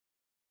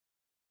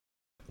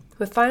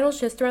With finals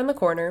just around the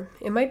corner,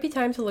 it might be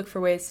time to look for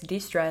ways to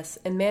de-stress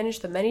and manage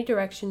the many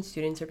directions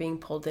students are being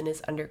pulled in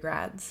as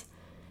undergrads.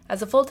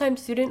 As a full-time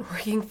student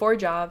working 4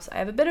 jobs, I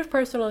have a bit of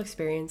personal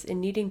experience in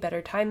needing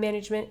better time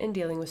management and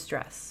dealing with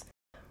stress.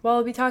 While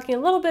I'll be talking a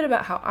little bit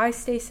about how I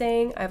stay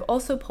sane, I've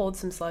also pulled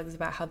some slugs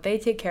about how they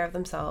take care of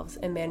themselves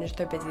and manage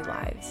their busy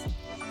lives.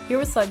 Here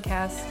with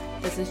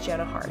Slugcast, this is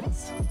Jenna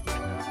Hartz.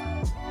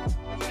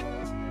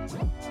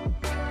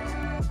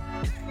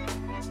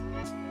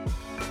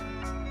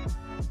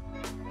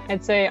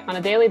 I'd say on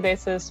a daily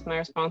basis, my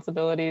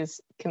responsibilities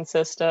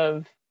consist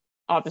of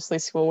obviously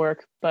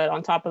schoolwork, but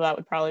on top of that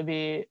would probably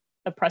be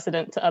a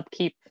precedent to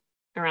upkeep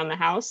around the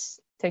house,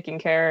 taking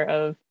care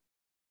of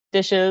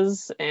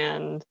dishes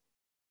and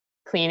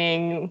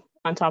cleaning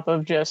on top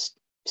of just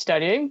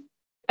studying.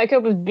 I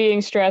cope with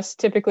being stressed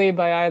typically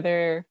by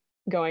either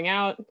going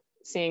out,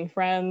 seeing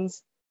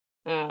friends.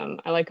 I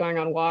like going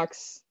on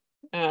walks.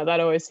 That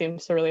always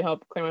seems to really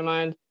help clear my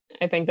mind.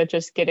 I think that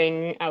just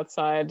getting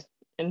outside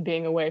and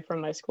being away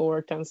from my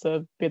schoolwork tends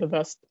to be the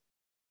best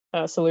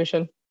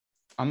solution.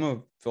 I'm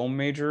a film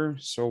major,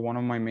 so one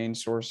of my main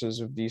sources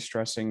of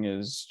de-stressing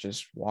is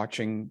just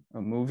watching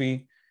a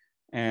movie.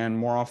 And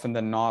more often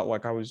than not,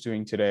 like I was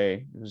doing today,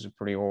 it was a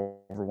pretty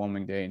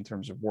overwhelming day in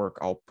terms of work.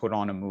 I'll put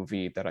on a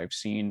movie that I've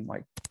seen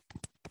like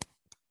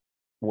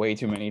way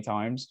too many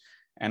times,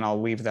 and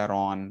I'll leave that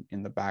on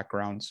in the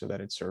background so that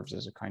it serves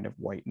as a kind of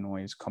white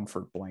noise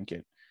comfort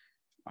blanket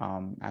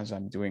as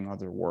I'm doing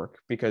other work,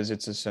 because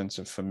it's a sense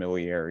of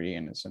familiarity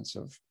and a sense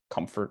of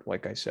comfort,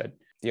 like I said.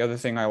 The other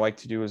thing I like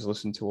to do is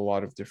listen to a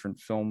lot of different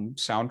film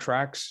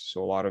soundtracks,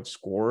 so a lot of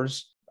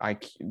scores.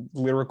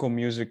 Lyrical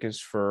music is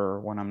for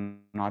when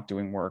I'm not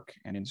doing work,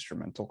 and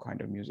instrumental kind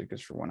of music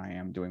is for when I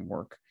am doing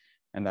work.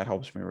 And that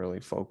helps me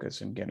really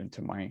focus and get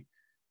into my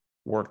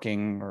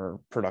working or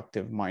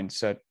productive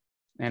mindset.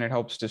 And it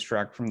helps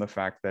distract from the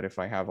fact that if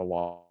I have a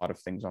lot of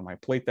things on my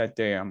plate that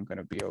day, I'm going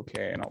to be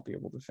okay and I'll be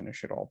able to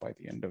finish it all by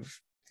the end of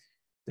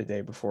the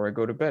day before I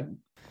go to bed.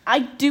 I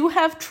do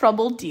have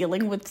trouble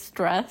dealing with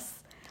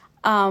stress.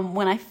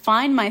 When I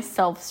find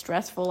myself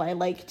stressful, I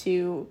like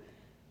to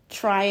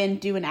try and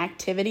do an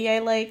activity I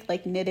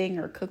like knitting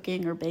or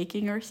cooking or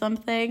baking or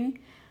something,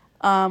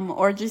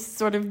 or just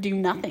sort of do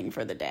nothing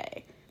for the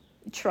day.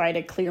 Try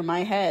to clear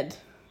my head.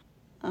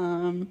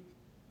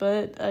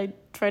 But I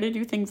try to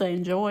do things I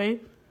enjoy.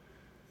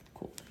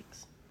 Cool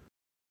things.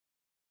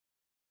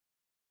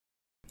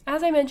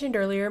 As I mentioned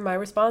earlier, my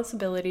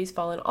responsibilities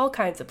fall in all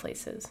kinds of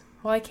places.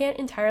 While I can't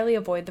entirely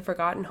avoid the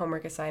forgotten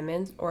homework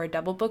assignments or a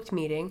double-booked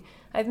meeting,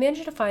 I've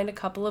managed to find a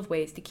couple of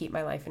ways to keep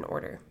my life in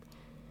order.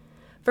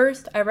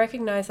 First, I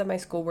recognize that my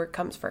schoolwork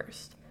comes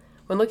first.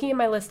 When looking at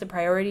my list of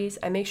priorities,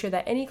 I make sure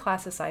that any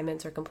class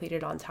assignments are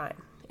completed on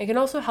time. It can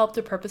also help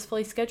to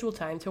purposefully schedule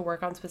time to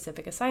work on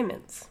specific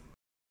assignments.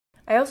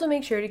 I also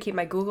make sure to keep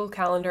my Google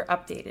Calendar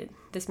updated.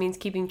 This means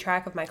keeping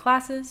track of my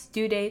classes,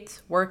 due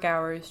dates, work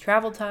hours,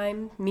 travel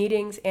time,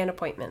 meetings, and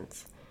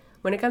appointments.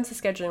 When it comes to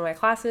scheduling my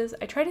classes,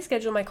 I try to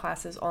schedule my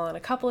classes all in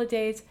a couple of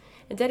days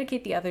and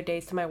dedicate the other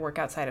days to my work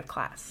outside of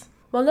class.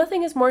 While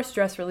nothing is more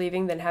stress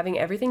relieving than having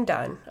everything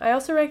done, I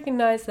also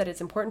recognize that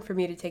it's important for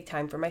me to take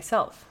time for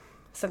myself.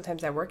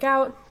 Sometimes I work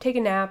out, take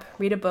a nap,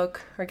 read a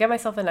book, or get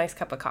myself a nice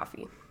cup of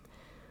coffee.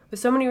 With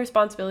so many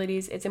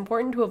responsibilities, it's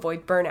important to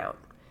avoid burnout.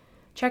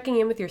 Checking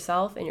in with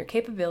yourself and your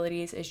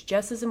capabilities is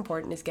just as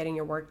important as getting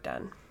your work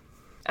done.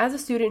 As a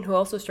student who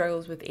also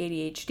struggles with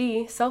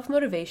ADHD,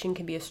 self-motivation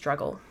can be a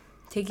struggle.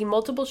 Taking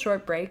multiple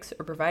short breaks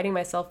or providing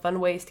myself fun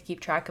ways to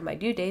keep track of my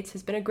due dates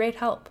has been a great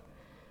help.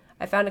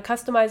 I found a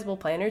customizable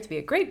planner to be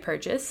a great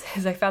purchase,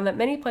 as I found that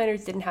many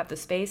planners didn't have the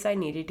space I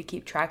needed to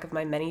keep track of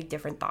my many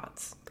different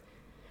thoughts.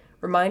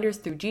 Reminders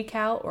through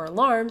GCal or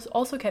alarms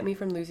also kept me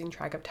from losing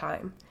track of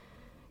time.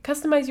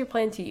 Customize your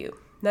plan to you.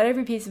 Not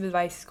every piece of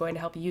advice is going to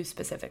help you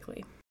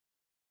specifically.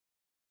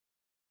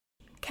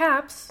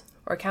 CAPS,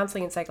 or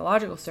Counseling and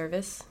Psychological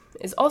Service,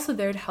 is also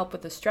there to help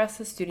with the stress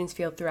that students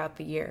feel throughout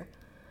the year.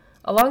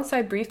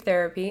 Alongside brief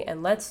therapy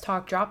and Let's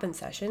Talk drop-in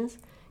sessions,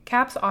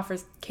 CAPS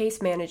offers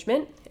case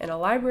management and a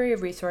library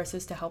of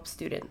resources to help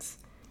students.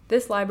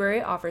 This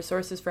library offers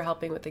sources for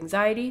helping with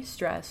anxiety,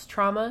 stress,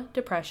 trauma,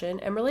 depression,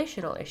 and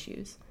relational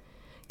issues.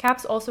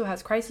 CAPS also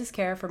has crisis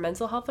care for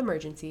mental health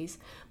emergencies,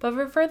 but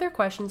for further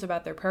questions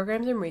about their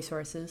programs and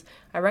resources,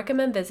 I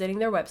recommend visiting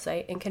their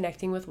website and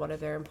connecting with one of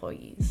their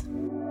employees.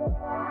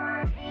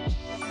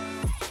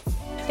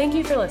 Thank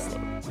you for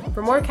listening.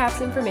 For more CAPS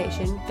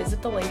information,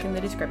 visit the link in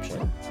the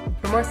description.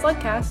 For more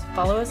Slugcast,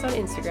 follow us on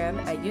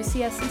Instagram at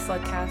UCSC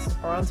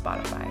Slugcast or on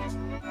Spotify.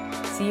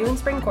 See you in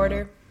spring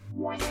quarter.